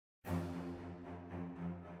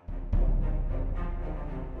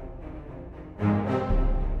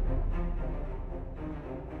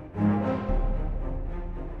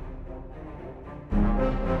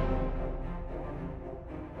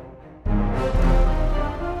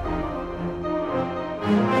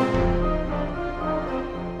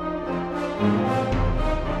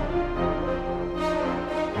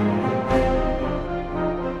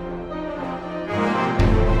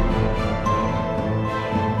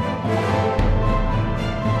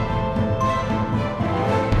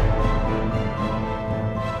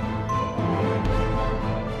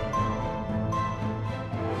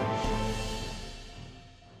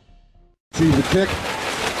See the kick.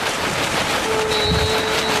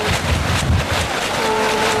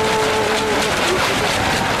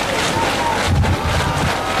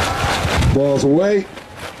 Ball's away.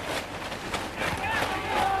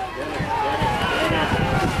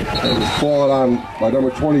 It was fallen on by number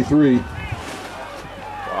 23.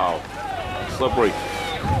 Wow. Slippery.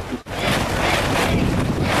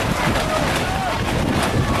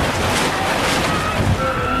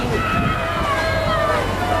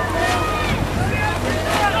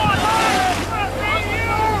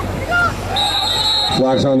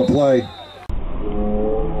 Flags on the play.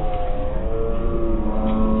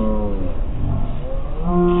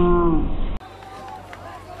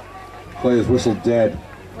 Play is whistled dead.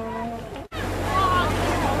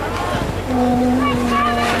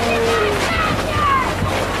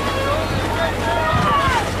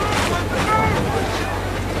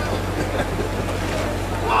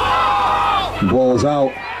 Ball is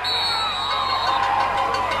out.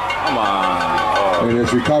 Come on. Oh. And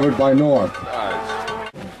it's recovered by North. Guys.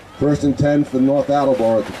 First and 10 for North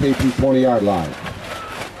Attleboro at the KP 20-yard line.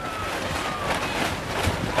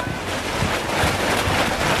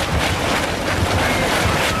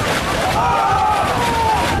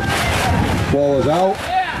 Ball is out.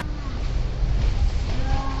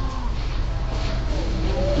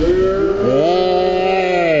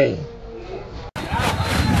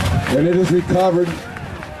 And it is recovered.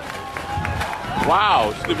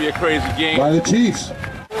 Wow, it's going to be a crazy game. By the Chiefs.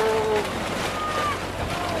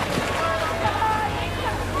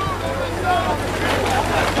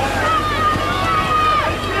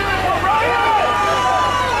 Raia!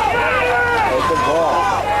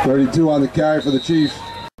 32 on the carry for the Chiefs.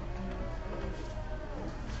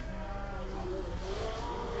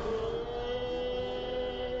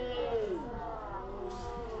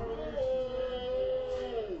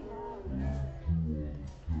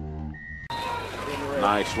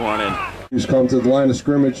 Nice running. He's come to the line of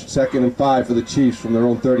scrimmage, 2nd and 5 for the Chiefs from their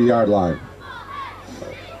own 30-yard line.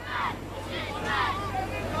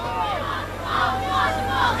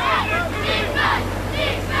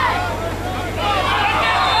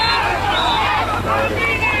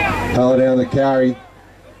 Holiday on the carry.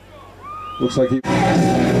 Looks like he...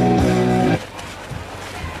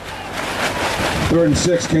 3rd and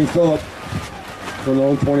 6, King Philip from their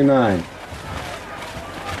own 29.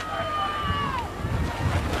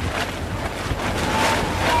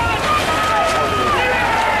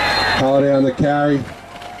 Holiday on the carry.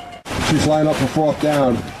 Chiefs line up for 4th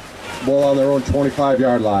down. Ball on their own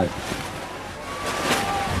 25-yard line.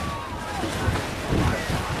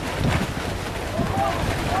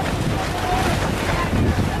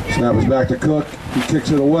 Snap is back to Cooke. He kicks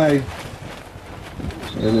it away.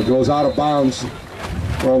 And it goes out of bounds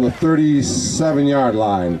around the 37-yard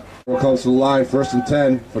line. Here comes to the line, 1st and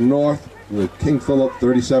 10 for North from the King Philip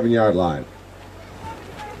 37-yard line.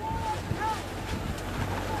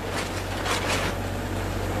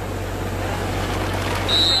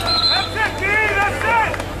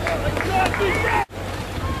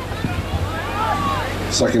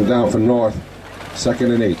 Second down for North,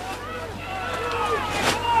 2nd and 8.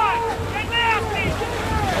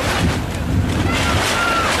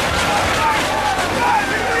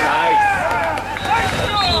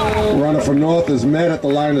 Runner from North is met at the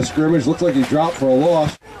line of scrimmage. Looks like he dropped for a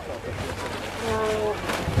loss.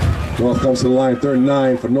 North comes to the line, 3rd and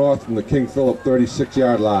 9 for North from the King Philip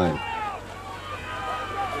 36-yard line.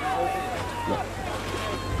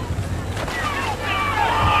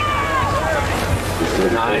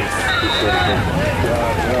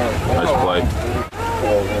 Nice play.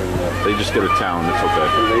 They just get a town, it's okay.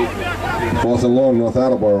 4th and long, North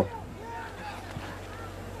Attleboro.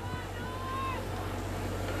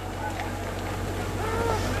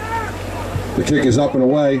 The kick is up and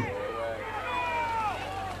away.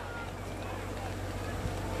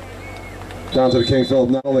 Down to the King Philip.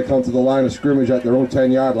 Now they come to the line of scrimmage at their own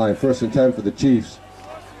 10-yard line. 1st and 10 for the Chiefs.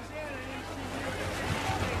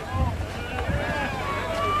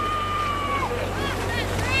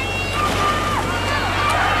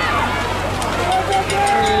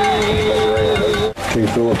 King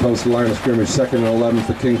Philip comes to the line of scrimmage, 2nd and 11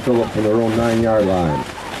 for King Philip from their own 9-yard line.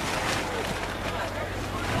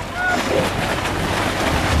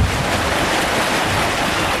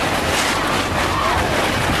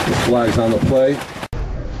 Flags on the play.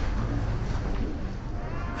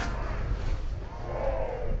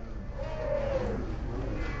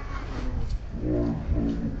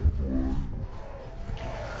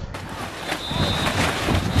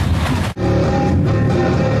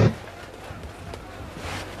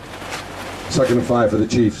 Second and 5 for the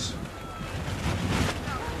Chiefs.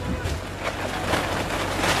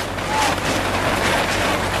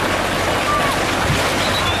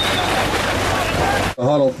 The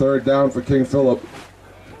huddle, third down for King Philip.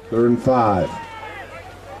 3rd and 5. He's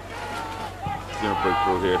gonna break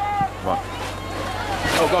through here. Come on.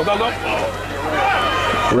 Go, go, go, go.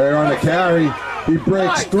 Raia on the carry. He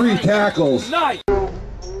breaks 3 tackles. Nice.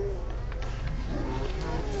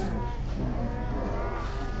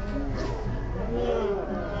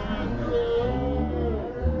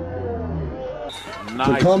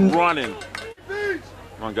 Nice running.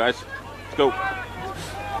 Come on, guys. Let's go.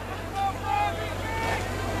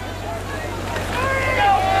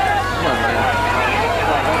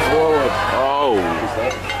 Oh.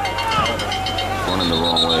 Running the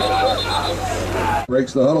wrong way.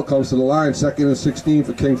 Breaks the huddle, comes to the line. 2nd and 16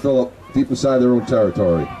 for King Philip, deep inside their own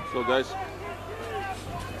territory. So, guys.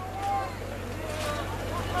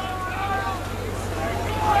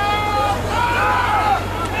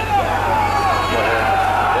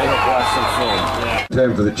 They have watched some film.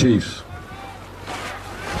 10 for the Chiefs.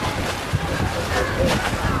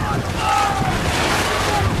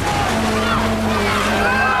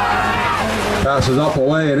 Passes up,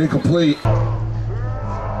 away, and incomplete.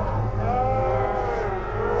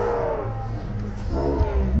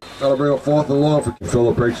 That'll bring up 4th and long for King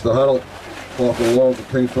Philip. Breaks the huddle. 4th and long for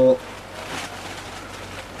King Philip.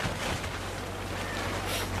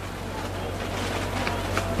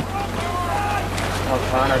 Oh,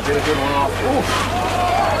 Connor did a good one off.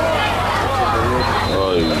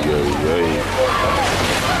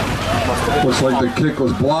 Looks like the kick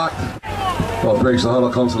was blocked. Well, breaks the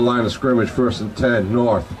huddle, comes to the line of scrimmage, 1st and 10,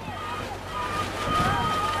 North.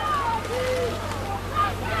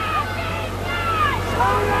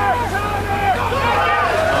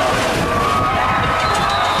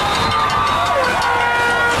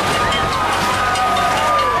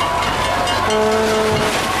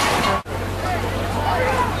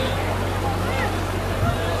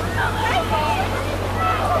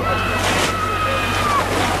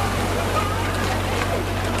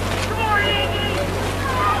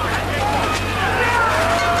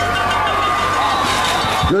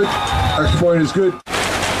 Good. Extra point is good.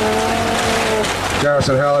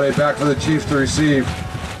 Garrison Halliday back for the Chiefs to receive.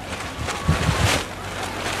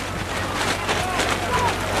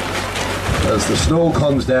 As the snow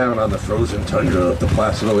comes down on the frozen tundra of the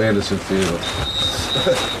Placido Anderson Field.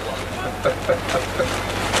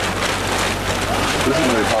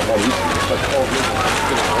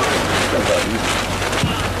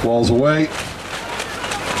 Ball's away.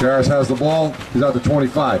 Jarris has the ball. He's at the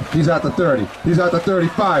 25. He's at the 30. He's at the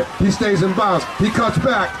 35. He stays in bounds. He cuts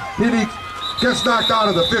back. He gets knocked out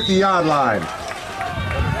of the 50-yard line.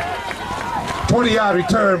 20-yard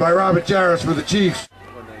return by Robert Jarris for the Chiefs.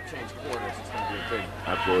 When they change quarters, it's going to be a big.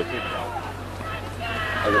 Absolutely.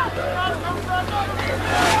 I look at that.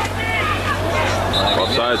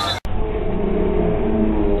 Both sides.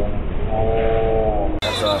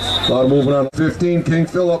 That's us. A lot of movement on 15. King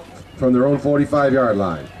Philip from their own 45-yard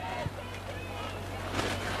line.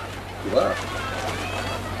 He left.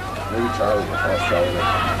 Maybe Charlie will cross Charlie.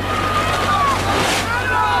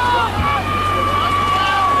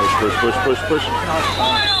 Push.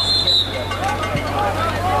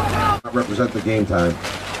 Represent the game time.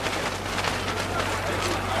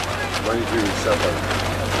 23-7.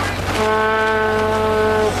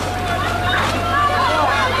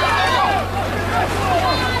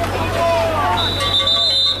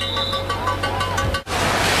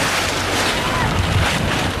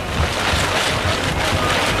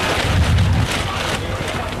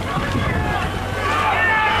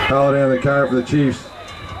 Halliday on the carry for the Chiefs.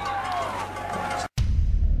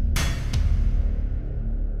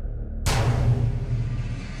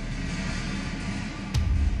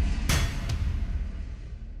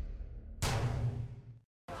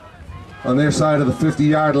 On their side of the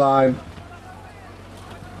 50-yard line.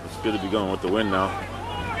 It's good to be going with the win now.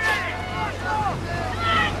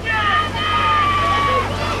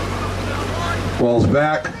 Ball's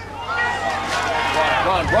back.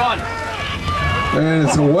 Run. And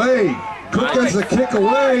it's away. Cooke gets the kick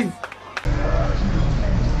away.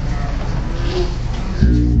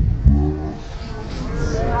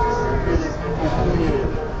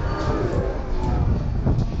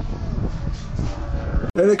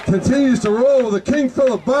 And it continues to roll with a King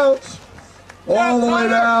Philip bounce. all the way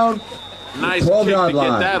down. Nice kick 12-yard to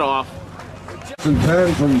line. get that off. And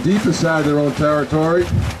 10 from deep inside their own territory.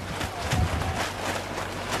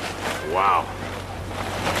 Wow.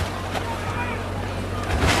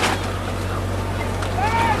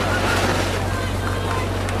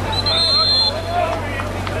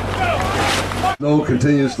 Snow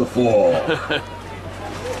continues to fall.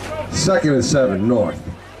 2nd and 7, North.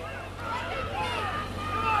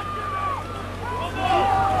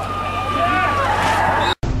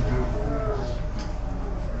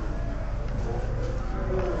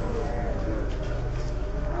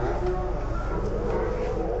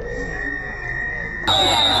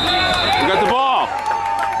 We got the ball.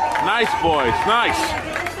 Nice, boys. Nice.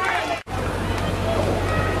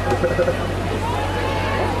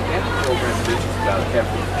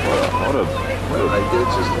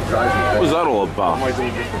 What was that all about?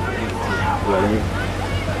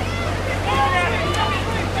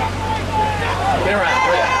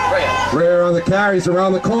 Raia on the carries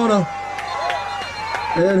around the corner.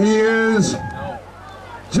 And he is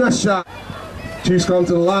just shot. Chiefs come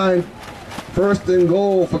to the line. 1st and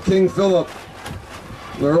goal for King Philip.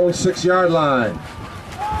 Their own 6-yard line.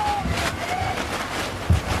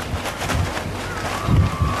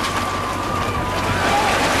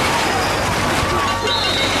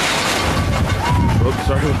 Oops,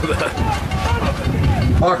 sorry about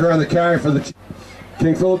that. Parker on the carry for the Chiefs.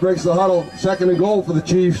 King Philip breaks the huddle. 2nd and goal for the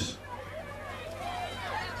Chiefs.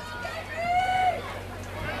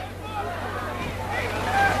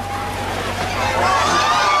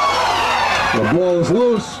 The ball is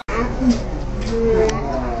loose.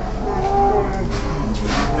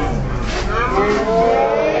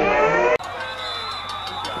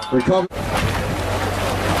 Recover.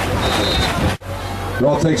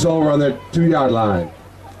 North takes over on their 2-yard line.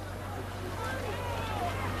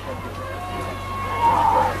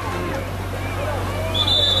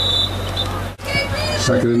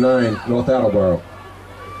 Second and 9, North Attleboro.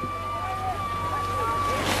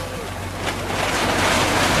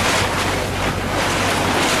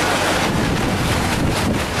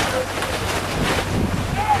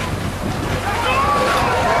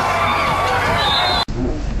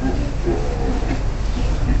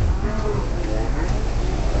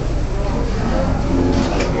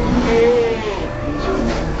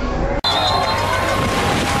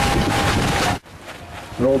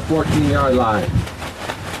 Their own 14-yard line.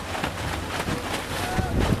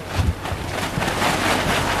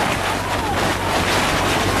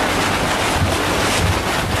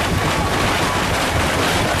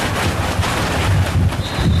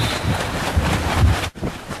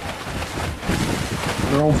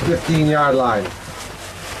 Their own 15-yard line.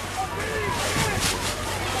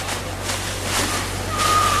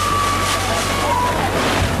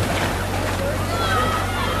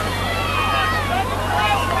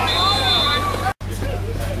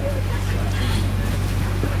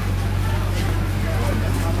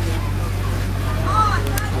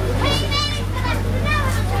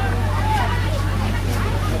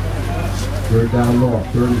 Third down North,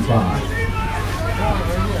 35.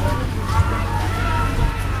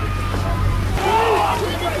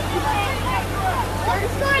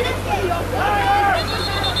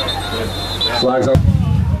 Flags up.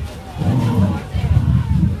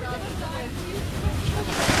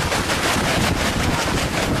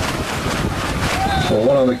 So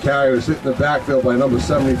one on the carry was hit in the backfield by number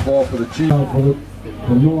 74 for the Chiefs.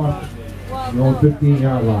 For North, their own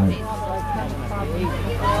 15-yard line.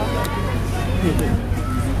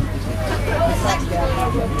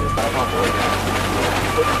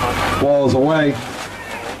 Ball is away.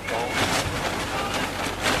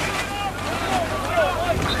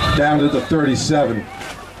 Down to the 37.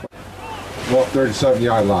 North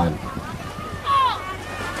 37-yard line.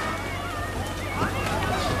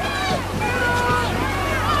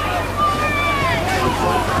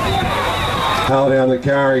 Halliday on the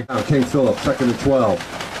carry. King Philip, 2nd and 12.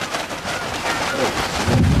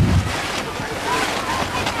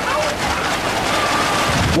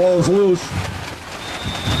 Ball is loose.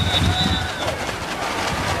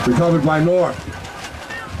 Recovered by North.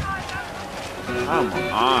 Come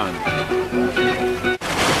on.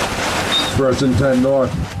 1st and 10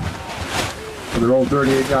 North. For their own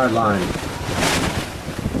 38-yard line.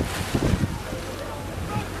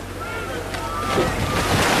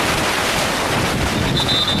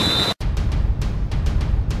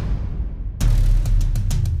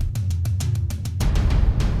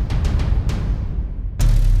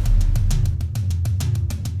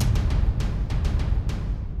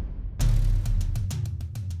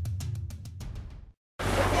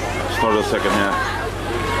 Start of the second half.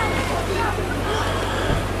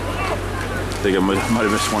 think I might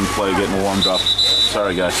have missed one play getting warmed up.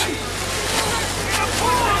 Sorry, guys.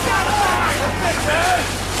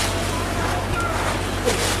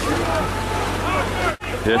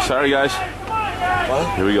 Yeah, sorry, guys.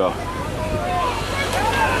 What? Here we go.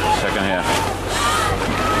 Second half.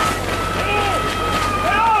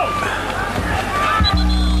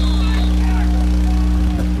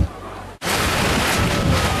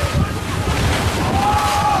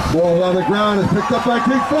 Ball on the ground is picked up by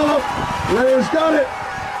King Philip. Raia's got it.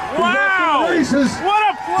 Wow! Races.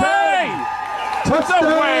 What a play! Touchdown! That's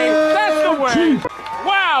the way! That's the way! Chiefs.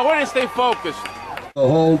 Wow! Way to stay focused. The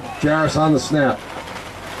hold, Jarris on the snap.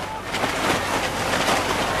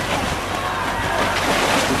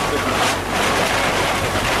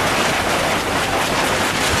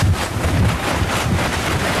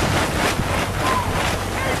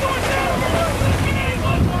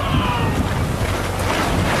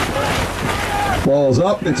 Ball's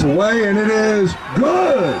up, it's away, and it is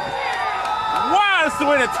good! Wow, that's the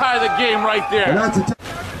way to tie the game right there. And that's a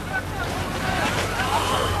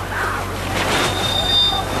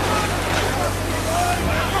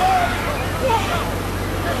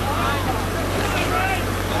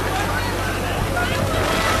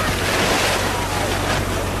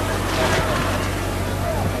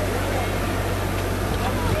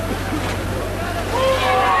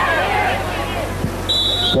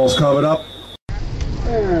ball's covered up.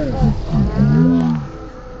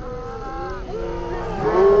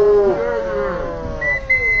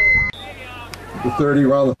 The 30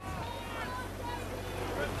 around the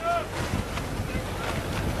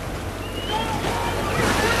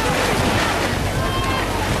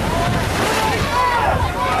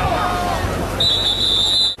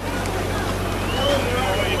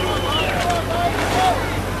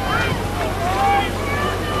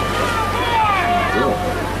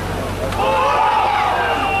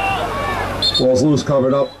ball's loose,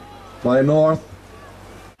 covered up by North.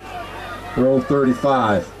 Their own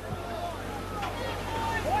 35.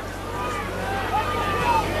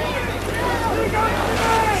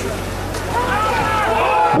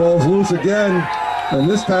 Ball's loose again, and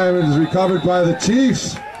this time it is recovered by the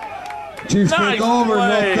Chiefs. Chiefs Nice take over in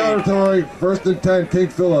play. North territory. 1st and 10, King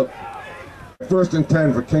Philip. 1st and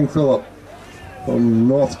 10 for King Philip from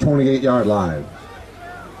North 28-yard line.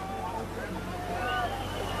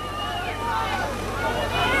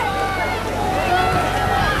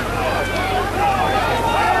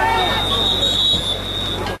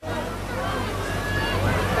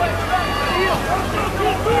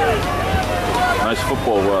 Nice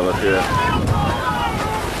football weather here.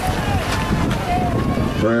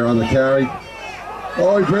 Raia on the carry.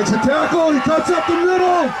 Oh, he breaks a tackle. He cuts up the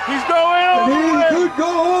middle. He's going all the He way. could go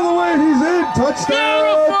all the way. He's in. Touchdown.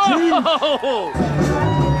 Beautiful!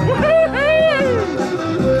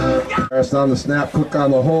 Harris on the snap. Cooke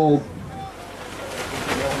on the hold.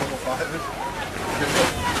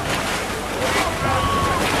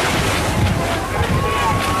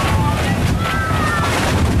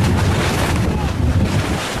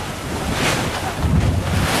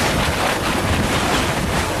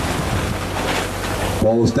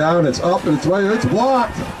 Ball is down, it's up, and it's right, it's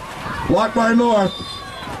blocked. Blocked by North.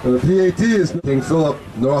 And the PAT is King Philip,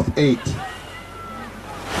 North 8.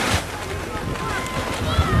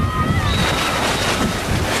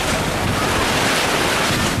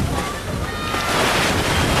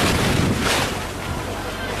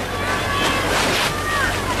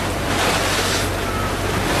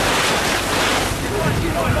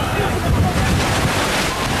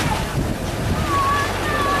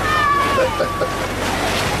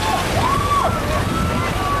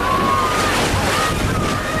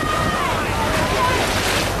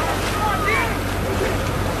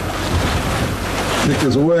 Kick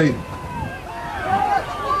is away.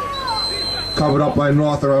 Covered up by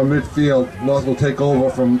North around midfield. North will take over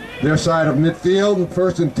from their side of midfield.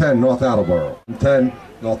 1st and 10, North Attleboro. 10,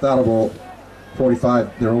 North Attleboro,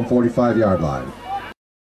 45, their own 45-yard line.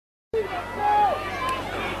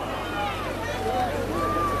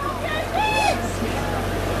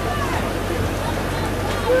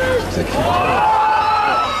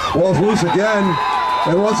 Ball's loose again,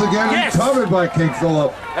 and once again Yes! covered by King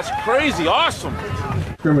Philip. That's crazy, awesome.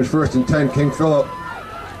 Scrimmage 1st and 10, King Philip.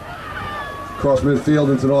 Cross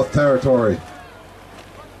midfield into North territory.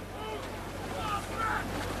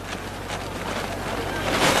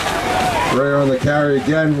 Raia on the carry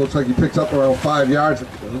again. Looks like he picks up around 5 yards.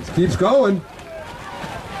 Keeps going.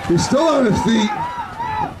 He's still on his feet.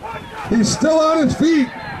 He's still on his feet.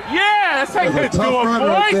 Yeah, that's how you That's a do tough it, run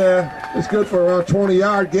right boy. there. It's good for around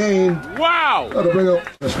 20-yard gain. Wow. That'll bring up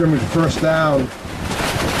the scrimmage 1st down.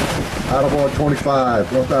 Attleboro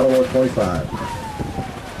 25, North Attleboro 25.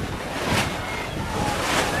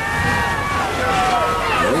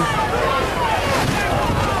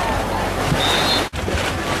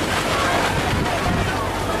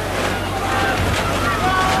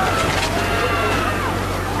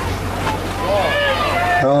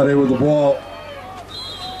 Halliday with the ball.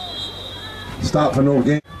 Stop for no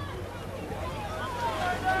gain.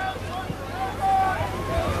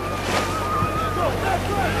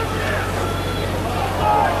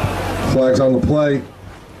 Flags on the play.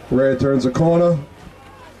 Raia turns the corner.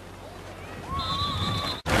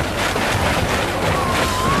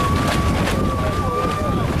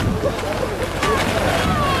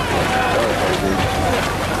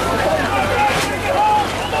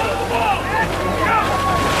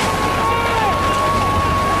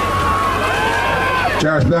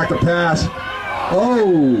 Jarrett's back to pass.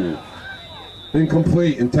 Oh!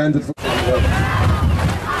 Incomplete, intended for...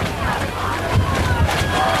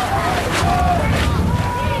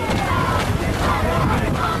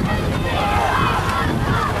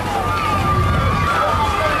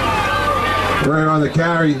 Raia on the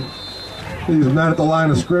carry. He's met at the line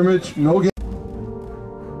of scrimmage. No game.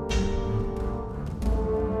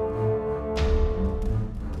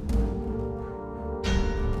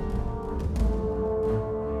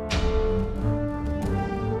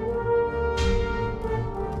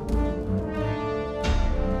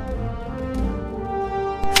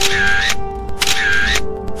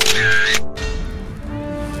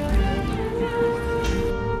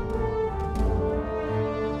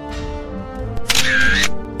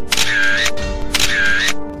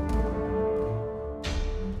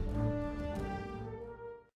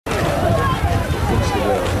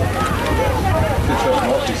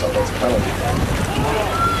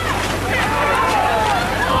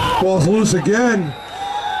 Ball's loose again,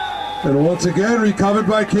 and once again recovered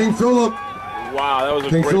by King Philip. Wow, that was a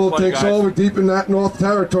King great Philip play, takes guys. over deep in that North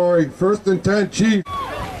territory. 1st and 10, Chief.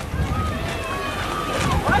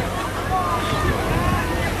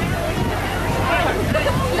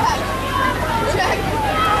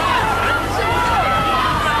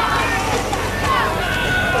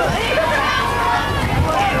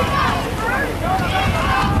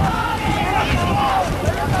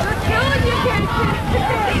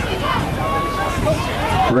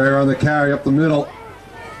 Raia on the carry up the middle.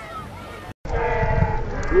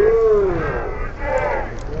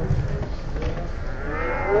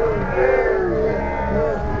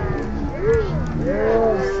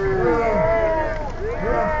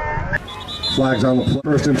 Flags on the play.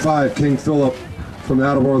 1st and 5, King Philip from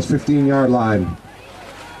Attleboro's 15-yard line.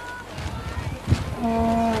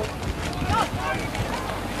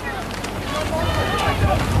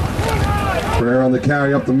 Raia on the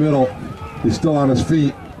carry up the middle. He's still on his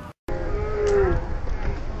feet.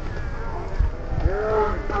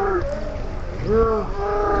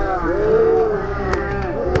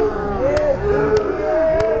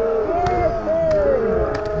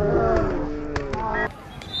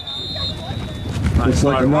 Looks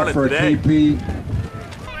like enough for a KP. I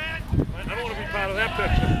don't want to be part of that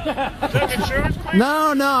picture. Is that insurance claim?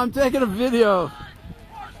 No, I'm taking a video.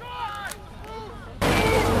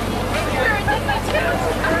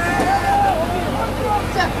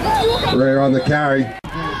 Raia on the carry. Let's go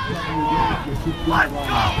right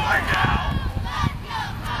now!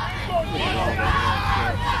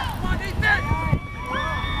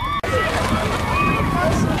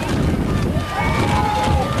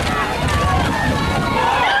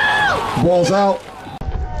 Ball's out.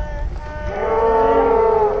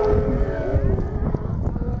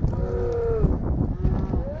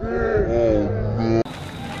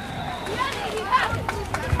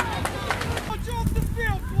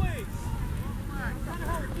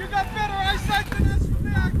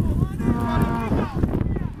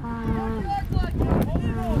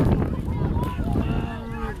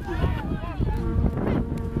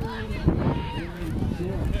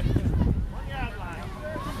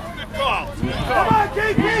 Come on,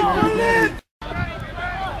 KP, put it in!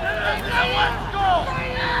 Let's go!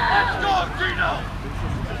 Let's go, Gino!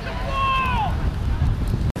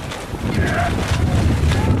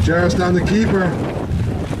 Jarrett's down the keeper.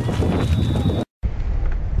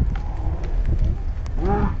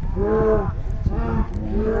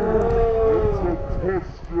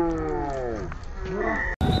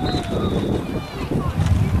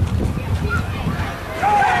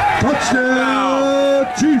 Touchdown,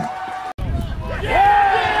 Chief!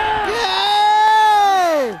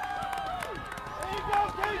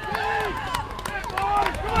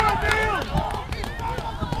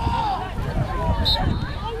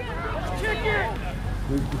 Kick it!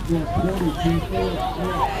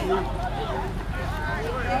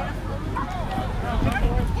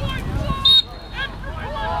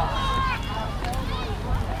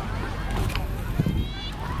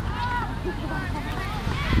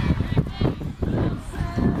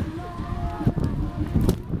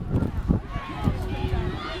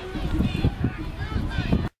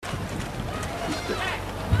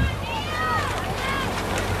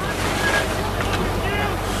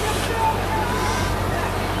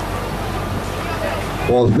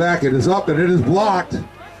 Ball's back, it is up, and it is blocked.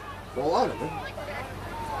 Ball on it, man.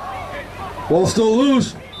 Ball still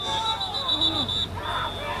loose.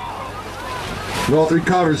 North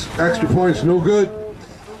recovers. Extra points, no good.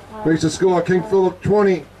 Makes the score King Philip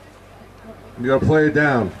 20. You gotta play it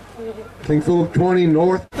down. King Philip 20,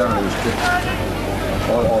 North. Down his kick.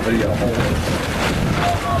 All video.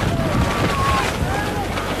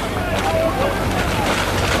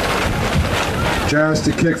 Chance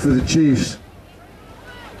to kick for the Chiefs.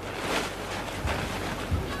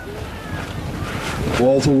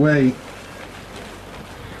 Ball's away.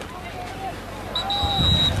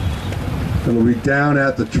 It'll be down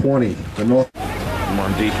at the 20. The North. Come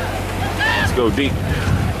on, D. Let's go, D.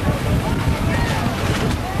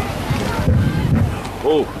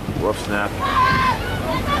 Oh, rough snap.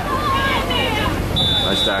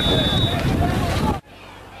 Nice tackle.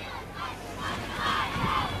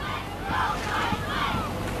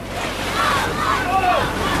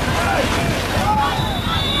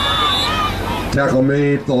 Tackle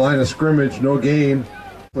made at the line of scrimmage, no gain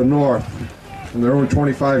for North from their own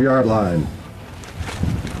 25-yard line.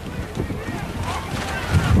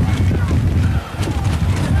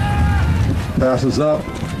 Passes up.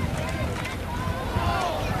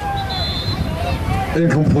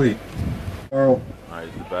 Incomplete. Alright,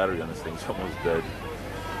 the battery on this thing's almost dead.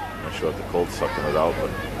 I'm not sure if the Colt's sucking it out, but.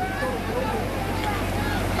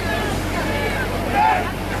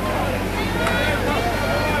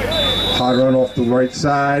 Hard run off the right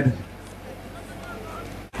side.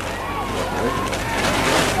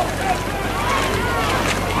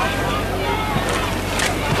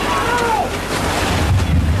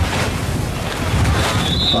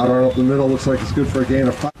 Hard run up the middle, looks like it's good for a gain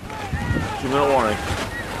of 5. 2-minute warning.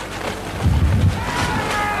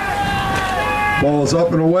 Ball is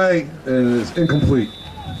up and away, and it is incomplete.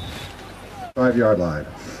 5-yard line.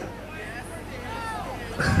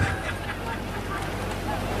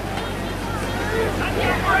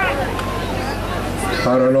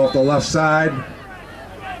 Hard run off the left side.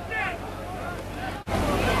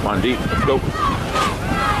 Come on, D. Let's go.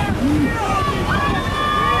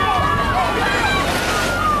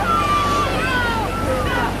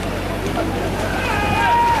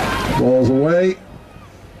 Ball's away.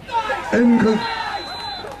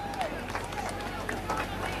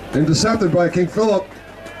 Intercepted by King Philip.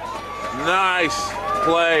 Nice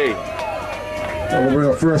play. That will bring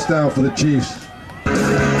a first down for the Chiefs.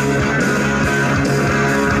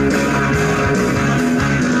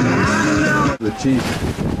 The Chiefs.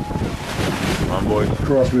 Come on, boys.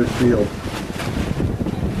 Cross midfield.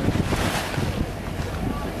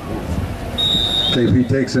 KP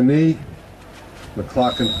takes a knee. The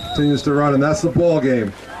clock continues to run, and that's the ball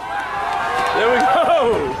game. There we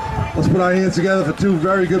go. Let's put our hands together for two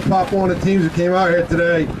very good Pop Warner teams who came out here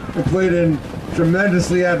today and played in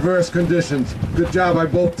tremendously adverse conditions. Good job by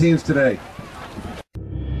both teams today.